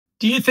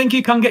Do you think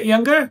you can get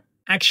younger?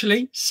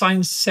 Actually,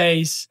 science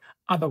says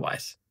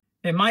otherwise.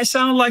 It might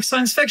sound like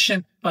science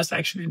fiction, but it's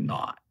actually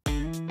not.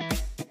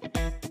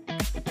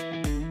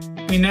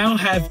 We now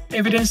have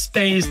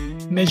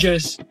evidence-based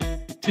measures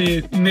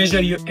to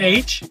measure your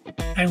age,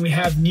 and we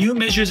have new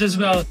measures as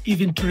well,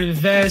 even to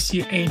reverse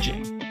your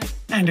aging.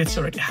 And it's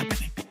already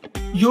happening.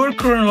 Your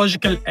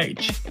chronological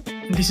age.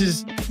 And this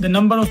is the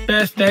number of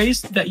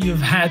birthdays that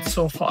you've had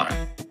so far.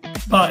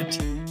 But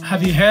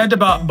have you heard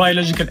about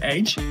biological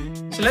age?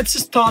 So let's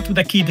start with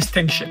a key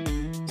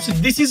distinction. So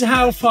this is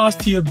how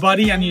fast your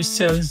body and your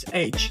cells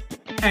age.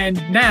 And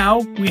now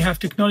we have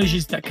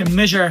technologies that can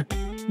measure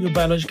your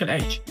biological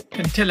age,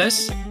 can tell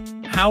us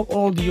how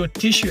old your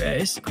tissue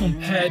is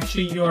compared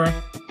to your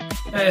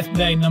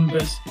birthday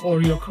numbers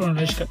or your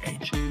chronological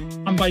age.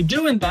 And by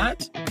doing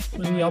that,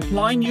 when we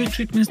apply new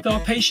treatments to our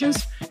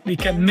patients, we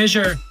can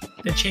measure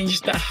the changes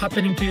that are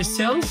happening to your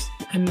cells,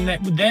 and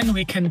then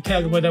we can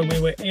tell whether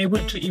we were able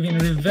to even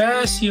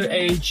reverse your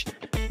age,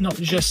 not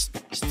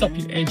just stop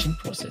your aging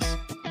process.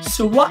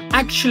 So what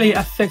actually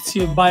affects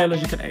your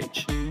biological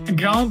age? A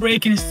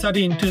groundbreaking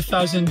study in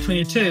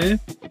 2022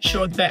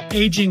 showed that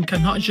aging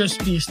cannot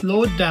just be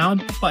slowed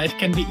down, but it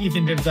can be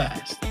even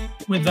reversed.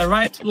 With the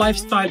right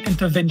lifestyle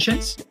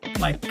interventions,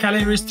 like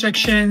calorie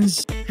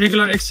restrictions,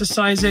 regular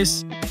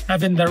exercises,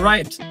 having the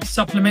right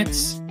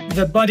supplements,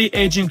 the body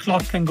aging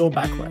clock can go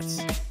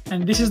backwards.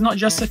 And this is not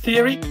just a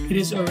theory, it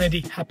is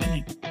already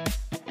happening.